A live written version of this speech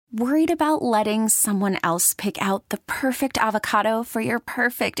Worried about letting someone else pick out the perfect avocado for your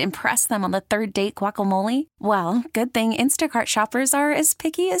perfect impress them on the third date guacamole? Well, good thing Instacart shoppers are as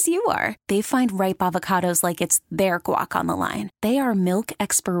picky as you are. They find ripe avocados like it's their guac on the line. They are milk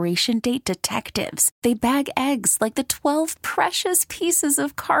expiration date detectives. They bag eggs like the 12 precious pieces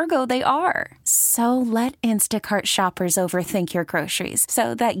of cargo they are. So let Instacart shoppers overthink your groceries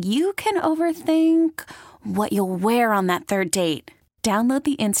so that you can overthink what you'll wear on that third date. Download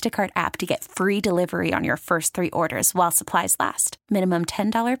the Instacart app to get free delivery on your first 3 orders while supplies last. Minimum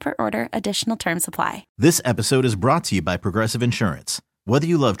 $10 per order. Additional terms apply. This episode is brought to you by Progressive Insurance. Whether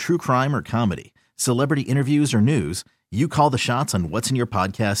you love true crime or comedy, celebrity interviews or news, you call the shots on what's in your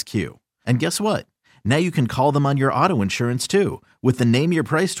podcast queue. And guess what? Now you can call them on your auto insurance too with the Name Your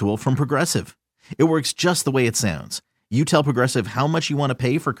Price tool from Progressive. It works just the way it sounds. You tell Progressive how much you want to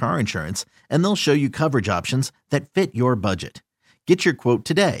pay for car insurance, and they'll show you coverage options that fit your budget. Get your quote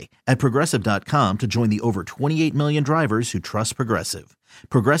today at Progressive.com to join the over 28 million drivers who trust Progressive.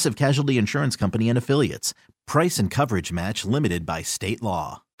 Progressive Casualty Insurance Company and Affiliates. Price and coverage match limited by state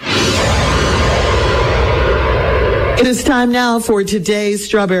law. It is time now for today's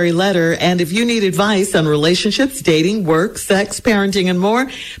Strawberry Letter. And if you need advice on relationships, dating, work, sex, parenting, and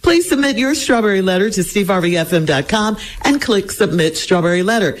more, please submit your Strawberry Letter to SteveHarveyFM.com and click Submit Strawberry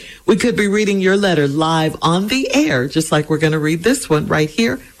Letter. We could be reading your letter live on the air, just like we're going to read this one right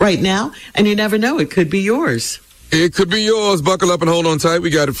here, right now. And you never know, it could be yours. It could be yours. Buckle up and hold on tight. We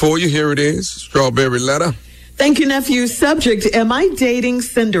got it for you. Here it is. Strawberry Letter. Thank you, nephew. Subject, am I dating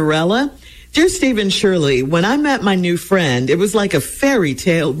Cinderella? Dear Steve and Shirley, when I met my new friend, it was like a fairy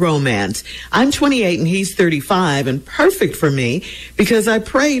tale romance. I'm 28 and he's 35 and perfect for me because I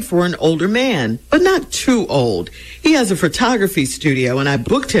prayed for an older man, but not too old. He has a photography studio and I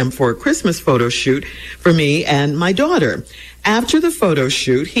booked him for a Christmas photo shoot for me and my daughter. After the photo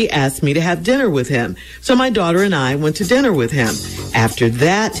shoot, he asked me to have dinner with him. So my daughter and I went to dinner with him. After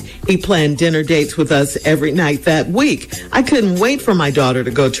that, he planned dinner dates with us every night that week. I couldn't wait for my daughter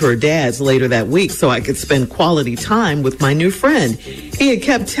to go to her dad's later that week so I could spend quality time with my new friend. He had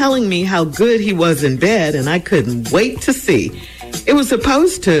kept telling me how good he was in bed, and I couldn't wait to see. It was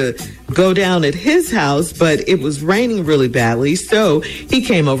supposed to go down at his house, but it was raining really badly, so he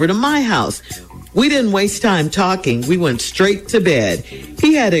came over to my house. We didn't waste time talking. We went straight to bed.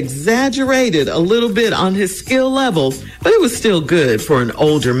 He had exaggerated a little bit on his skill level, but it was still good for an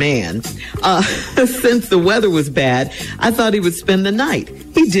older man. Since the weather was bad, I thought he would spend the night.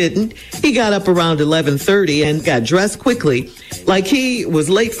 He didn't. He got up around 11:30 and got dressed quickly, like he was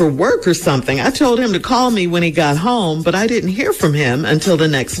late for work or something. I told him to call me when he got home, but I didn't hear from him until the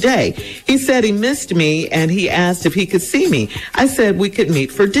next day. He said he missed me and he asked if he could see me. I said we could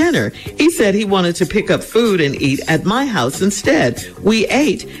meet for dinner. He said he wanted to pick up food and eat at my house instead. We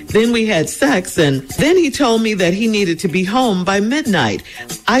ate, then we had sex, and then he told me that he needed to be home by midnight.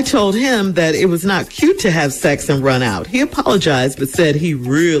 I told him that it was not cute to have sex and run out. He apologized but said he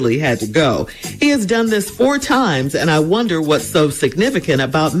really had to go. He has done this 4 times, and I wonder what's so significant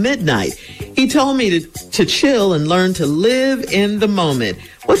about midnight. He told me to chill and learn to live in the moment.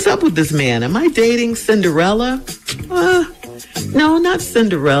 What's up with this man? Am I dating Cinderella? No, not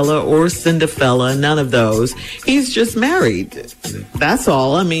Cinderella or Cinderfella, none of those. He's just married. That's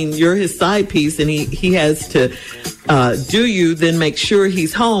all. I mean, you're his side piece, and he has to do you, then make sure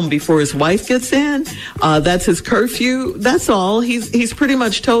he's home before his wife gets in. That's his curfew. That's all. He's pretty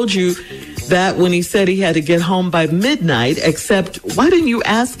much told you that when he said he had to get home by midnight, except why didn't you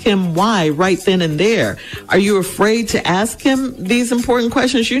ask him why right then and there? Are you afraid to ask him these important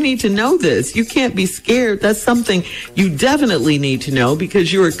questions? You need to know this. You can't be scared. That's something you definitely need to know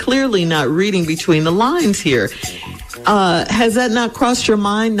because you are clearly not reading between the lines here. Has that not crossed your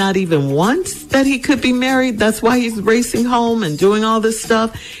mind, not even once, that he could be married? That's why he's racing home and doing all this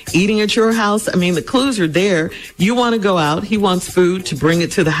stuff, eating at your house. I mean, the clues are there. You want to go out. He wants food to bring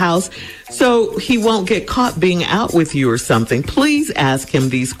it to the house so he won't get caught being out with you or something. Please ask him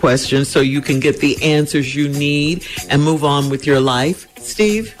these questions so you can get the answers you need and move on with your life.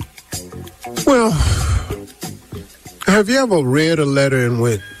 Steve? Well, have you ever read a letter and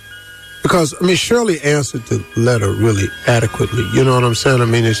went, because, I mean, Shirley answered the letter really adequately. You know what I'm saying? I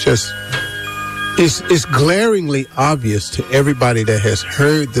mean, it's just, it's glaringly obvious to everybody that has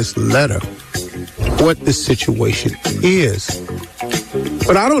heard this letter what the situation is.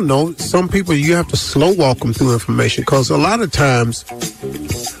 But I don't know. Some people, you have to slow walk them through information because a lot of times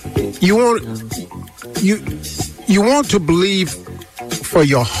you want to believe for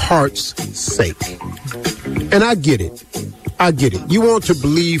your heart's sake. And I get it. You want to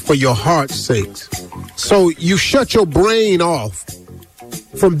believe for your heart's sake. So you shut your brain off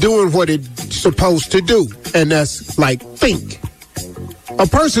from doing what it's supposed to do, and that's like think. A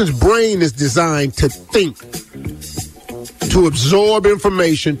person's brain is designed to think, to absorb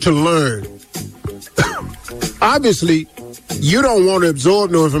information, to learn. Obviously, you don't want to absorb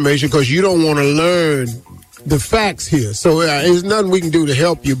no information because you don't want to learn the facts here. So there's nothing we can do to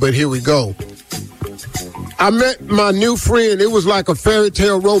help you, but here we go. I met my new friend. It was like a fairy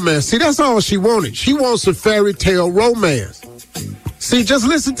tale romance. See, that's all she wanted. She wants a fairy tale romance. See, just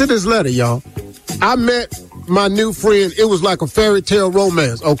listen to this letter, y'all. I met my new friend. It was like a fairy tale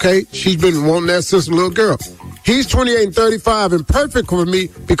romance, okay? She's been wanting that since a little girl. He's 28 and 35 and perfect for me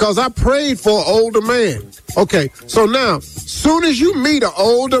because I prayed for an older man. Okay, so now, soon as you meet an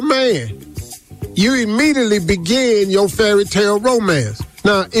older man, you immediately begin your fairy tale romance.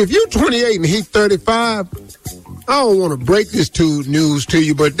 Now, if you're 28 and he's 35, I don't want to break this news to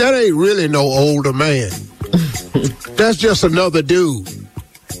you, but that ain't really no older man. That's just another dude.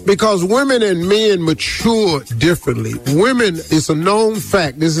 Because women and men mature differently. Women, it's a known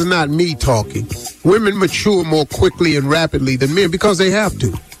fact, this is not me talking. Women mature more quickly and rapidly than men because they have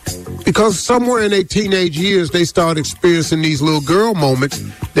to. Because somewhere in their teenage years, they start experiencing these little girl moments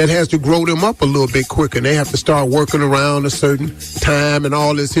that has to grow them up a little bit quicker. They have to start working around a certain time and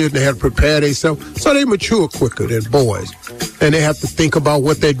all this here. They have to prepare themselves. So they mature quicker than boys. And they have to think about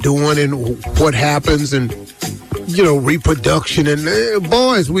what they're doing and what happens and, you know, reproduction. And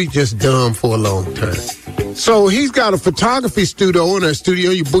boys, we just dumb for a long time. So he's got a photography studio. In that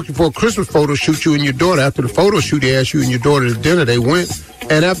studio, you booked for a Christmas photo shoot, you and your daughter. After the photo shoot, they asked you and your daughter to dinner. They went.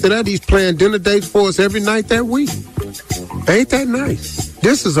 And after that, he's playing dinner dates for us every night that week. Ain't that nice?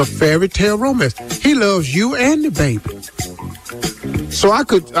 This is a fairy tale romance. He loves you and the baby. So I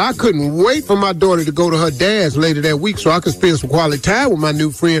couldn't wait for my daughter to go to her dad's later that week so I could spend some quality time with my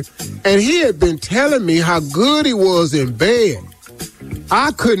new friend. And he had been telling me how good he was in bed.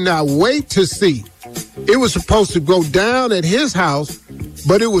 I could not wait to see. It was supposed to go down at his house,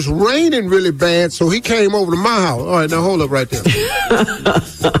 but it was raining really bad, so he came over to my house. All right, now hold up right there.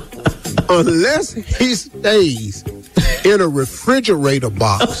 Unless he stays in a refrigerator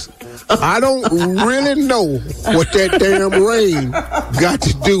box, I don't really know what that damn rain got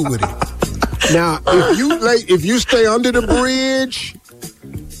to do with it. Now, if you stay under the bridge,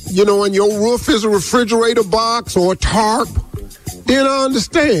 you know, and your roof is a refrigerator box or a tarp, then I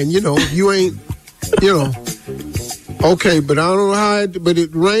understand, you know, you ain't, you know. Okay, but I don't know how but it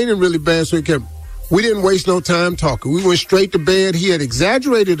raining really bad, so we didn't waste no time talking. We went straight to bed. He had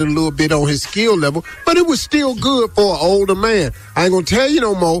exaggerated a little bit on his skill level, but it was still good for an older man. I ain't gonna tell you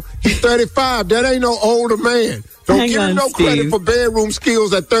no more. He's 35. That ain't no older man. Don't give him no credit for bedroom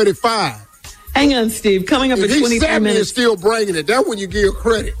skills at 35. Hang on, Steve. Coming up at 23 minutes. He's still bringing it. That's when you give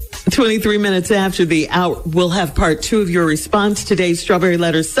credit. 23 minutes after the hour, we'll have part 2 of your response. Today's Strawberry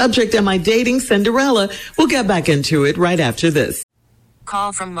Letter subject, am I dating Cinderella? We'll get back into it right after this.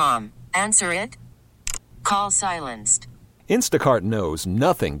 Call from mom. Answer it. Call silenced. Instacart knows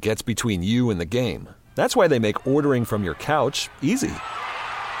nothing gets between you and the game. That's why they make ordering from your couch easy.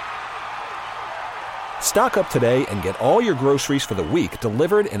 Stock up today and get all your groceries for the week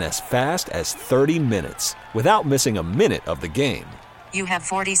delivered in as fast as 30 minutes without missing a minute of the game. You have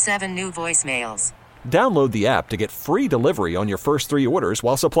 47 new voicemails. Download the app to get free delivery on your first 3 orders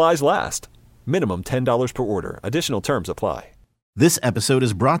while supplies last. Minimum $10 per order. Additional terms apply. This episode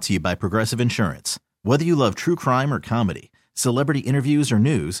is brought to you by Progressive Insurance. Whether you love true crime or comedy, celebrity interviews or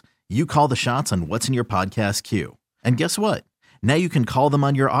news, you call the shots on what's in your podcast queue. And guess what? Now you can call them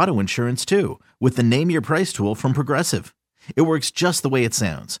on your auto insurance too with the Name Your Price tool from Progressive. It works just the way it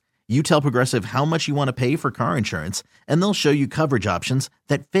sounds. You tell Progressive how much you want to pay for car insurance, and they'll show you coverage options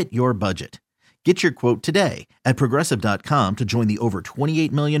that fit your budget. Get your quote today at Progressive.com to join the over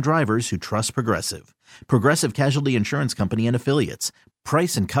 28 million drivers who trust Progressive. Progressive Casualty Insurance Company and Affiliates.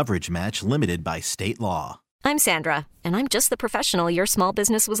 Price and coverage match limited by state law. I'm Sandra, and I'm just the professional your small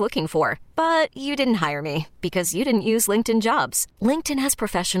business was looking for. But you didn't hire me because you didn't use LinkedIn Jobs. LinkedIn has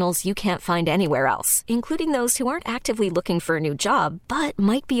professionals you can't find anywhere else, including those who aren't actively looking for a new job, but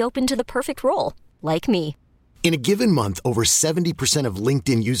might be open to the perfect role, like me. In a given month, over 70% of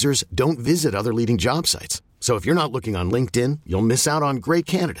LinkedIn users don't visit other leading job sites. So if you're not looking on LinkedIn, you'll miss out on great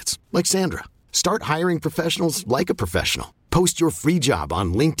candidates like Sandra. Start hiring professionals like a professional. Post your free job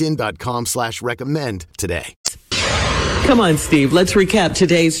on linkedin.com/recommend today. Come on, Steve. Let's recap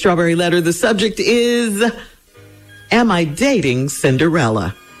today's Strawberry Letter. The subject is, am I dating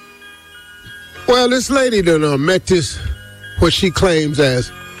Cinderella? Well, this lady done met this, what she claims as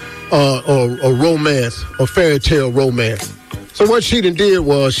a romance, a fairy tale romance. So what she done did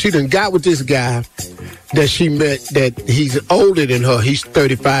was she done got with this guy, that she met, that he's older than her. He's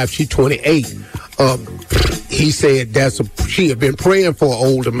 35, she's 28. He said she had been praying for an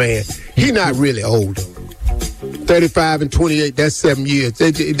older man. He not really older. 35 and 28, that's 7 years.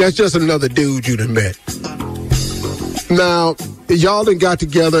 That's just another dude you done met. Now, y'all done got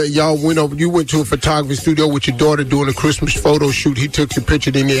together, y'all you went to a photography studio with your daughter doing a Christmas photo shoot. He took your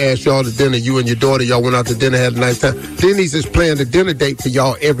picture, then he asked y'all to dinner. You and your daughter, y'all went out to dinner, had a nice time. Then he's just planned a dinner date for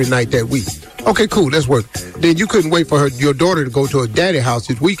y'all every night that week. Okay, cool, that's work. Then you couldn't wait for your daughter to go to her daddy house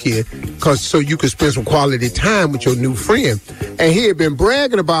this weekend so you could spend some quality time with your new friend. And he had been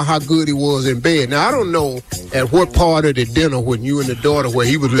bragging about how good he was in bed. Now, I don't know at what part of the dinner when you and the daughter where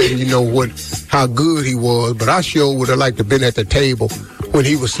he was letting you know how good he was, but I sure would have liked to have been at the table when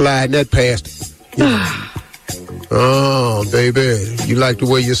he was sliding that past. You know. Oh, baby, you like the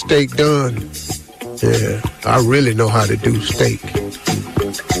way your steak done? Yeah, I really know how to do steak.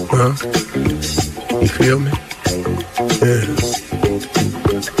 Huh? You feel me? Yeah.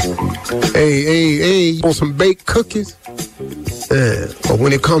 Hey, want some baked cookies? Yeah. But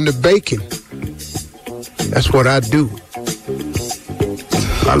when it come to baking, that's what I do.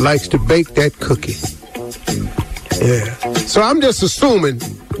 I likes to bake that cookie. Yeah. So I'm just assuming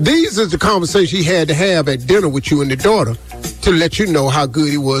these is the conversation he had to have at dinner with you and the daughter to let you know how good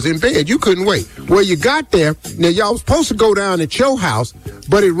he was in bed. You couldn't wait. Well, you got there. Now, y'all was supposed to go down at your house,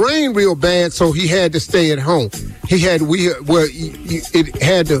 but it rained real bad, so he had to stay at home. He was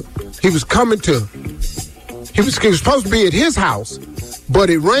supposed to be at his house, but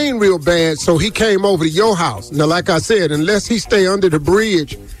it rained real bad, so he came over to your house. Now, like I said, unless he stay under the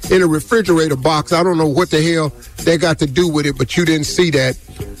bridge in a refrigerator box, I don't know what the hell they got to do with it, but you didn't see that.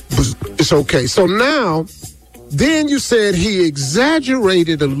 It's okay. So now, then you said he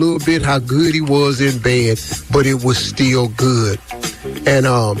exaggerated a little bit how good he was in bed, but it was still good. And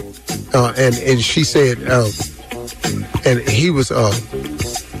she said, and he was,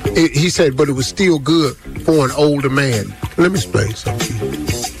 he said, but it was still good for an older man. Let me explain something to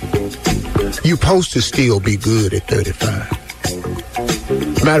you. You're supposed to still be good at 35.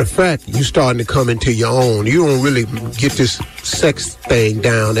 Matter of fact, you starting to come into your own. You don't really get this sex thing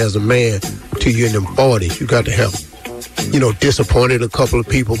down as a man till you're in them 40s. You got to have, disappointed a couple of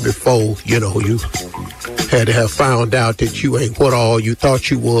people before, you had to have found out that you ain't what all you thought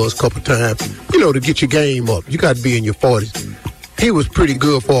you was a couple times, to get your game up. You got to be in your 40s. He was pretty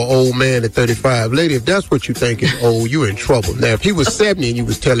good for an old man at 35. Lady, if that's what you think is old, you're in trouble. Now, if he was 70 and you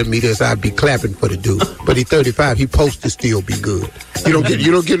was telling me this, I'd be clapping for the dude. But he's 35, he supposed to still be good. You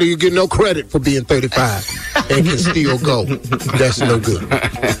get no credit for being 35 and can still go. That's no good.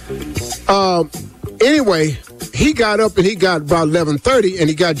 Anyway, he got up and he got about 11:30 and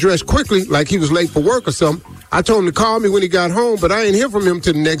he got dressed quickly like he was late for work or something. I told him to call me when he got home, but I ain't hear from him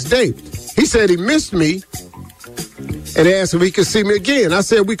till the next day. He said he missed me and asked if he could see me again. I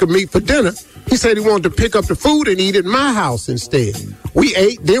said we could meet for dinner. He said he wanted to pick up the food and eat at my house instead. We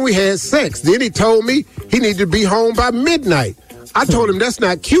ate, then we had sex. Then he told me he needed to be home by midnight. I told him that's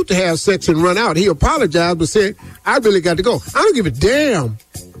not cute to have sex and run out. He apologized but said, I really got to go. I don't give a damn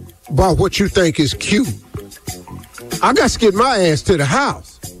about what you think is cute. I got to get my ass to the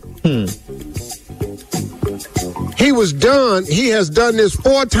house. He was done. He has done this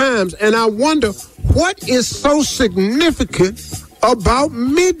 4 times, and I wonder what is so significant about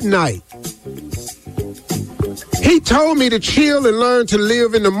midnight. He told me to chill and learn to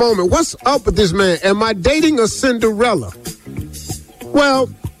live in the moment. What's up with this man? Am I dating a Cinderella? Well,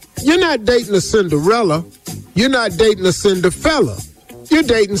 you're not dating a Cinderella. You're not dating a Cinderfella. You're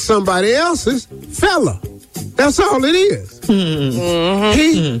dating somebody else's fella. That's all it is.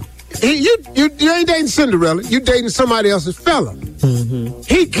 You ain't dating Cinderella. You're dating somebody else's fella.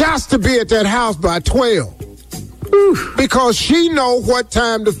 He got to be at that house by 12. Because she know what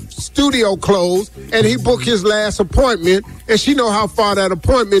time the studio closed and he booked his last appointment and she know how far that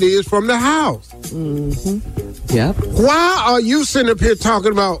appointment is from the house. Yep. Why are you sitting up here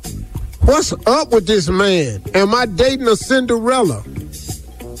talking about what's up with this man? Am I dating a Cinderella?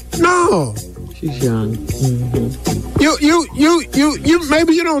 No. She's young. You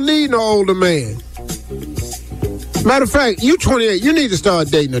maybe you don't need no older man. Matter of fact, you 28, you need to start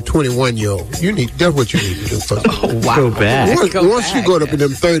dating a 21-year-old. That's what you need to do first. Oh, wow. Go back. Once you go up in them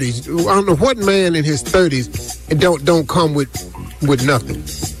 30s, I don't know what man in his 30s don't come with nothing.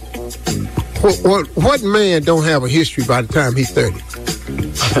 What man don't have a history by the time he's 30?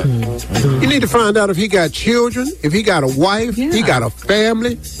 You need to find out if he got children, if he got a wife, he got a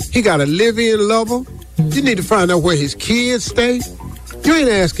family, he got a live-in lover. You need to find out where his kids stay. You ain't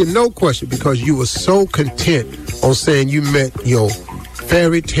asking no question because you were so content on saying you met your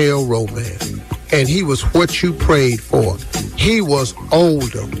fairy tale romance. and he was what you prayed for. He was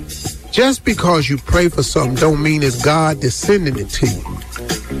older. Just because you pray for something don't mean it's God that's sending it to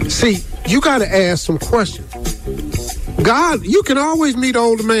you. See, you got to ask some questions. God, you can always meet an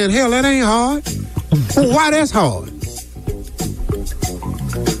older man. Hell, that ain't hard. Well, why that's hard?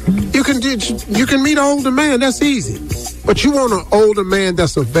 You can meet an older man. That's easy. But you want an older man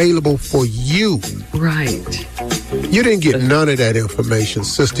that's available for you. Right. You didn't get none of that information,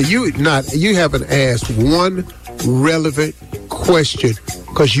 sister. You haven't asked one relevant question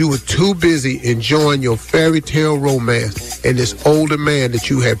because you were too busy enjoying your fairy tale romance and this older man that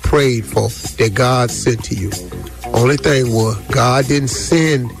you had prayed for that God sent to you. Only thing was, God didn't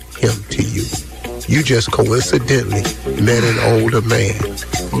send him to you. You just coincidentally met an older man.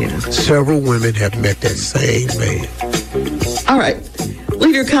 Yeah. Several women have met that same man. All right.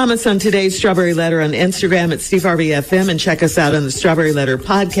 Leave your comments on today's Strawberry Letter on Instagram at Steve Harvey FM and check us out on the Strawberry Letter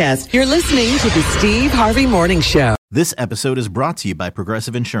podcast. You're listening to the Steve Harvey Morning Show. This episode is brought to you by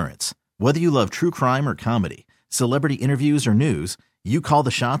Progressive Insurance. Whether you love true crime or comedy, celebrity interviews or news, you call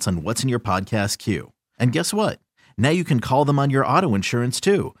the shots on what's in your podcast queue. And guess what? Now you can call them on your auto insurance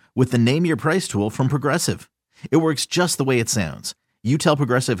too with the Name Your Price tool from Progressive. It works just the way it sounds. You tell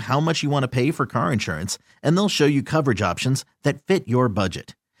Progressive how much you want to pay for car insurance, and they'll show you coverage options that fit your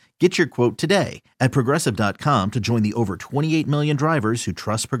budget. Get your quote today at Progressive.com to join the over 28 million drivers who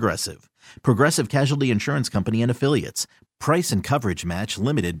trust Progressive. Progressive Casualty Insurance Company and Affiliates. Price and coverage match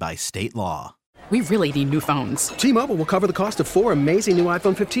limited by state law. We really need new phones. T-Mobile will cover the cost of 4 amazing new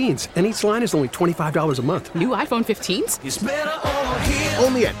iPhone 15s, and each line is only $25 a month. New iPhone 15s? It's better over here.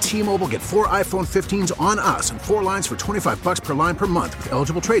 Only at T-Mobile, get 4 iPhone 15s on us and 4 lines for $25 per line per month with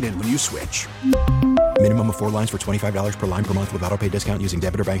eligible trade-in when you switch. Minimum of 4 lines for $25 per line per month with autopay discount using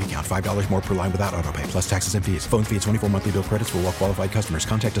debit or bank account. $5 more per line without autopay, plus taxes and fees. Phone fee at 24 monthly bill credits for well-qualified customers.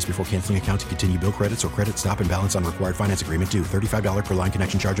 Contact us before canceling account to continue bill credits or credit stop and balance on required finance agreement due. $35 per line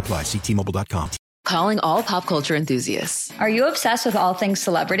connection charge applies. See T-Mobile.com. Calling all pop culture enthusiasts. Are you obsessed with all things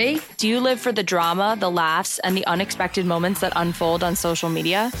celebrity? Do you live for the drama, the laughs, and the unexpected moments that unfold on social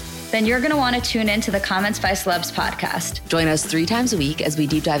media? Then you're going to want to tune in to the Comments by Celebs podcast. Join us 3 times a week as we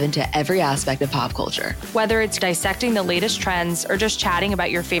deep dive into every aspect of pop culture. Whether it's dissecting the latest trends or just chatting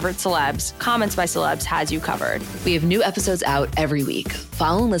about your favorite celebs, Comments by Celebs has you covered. We have new episodes out every week.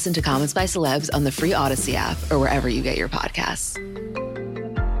 Follow and listen to Comments by Celebs on the free Odyssey app or wherever you get your podcasts.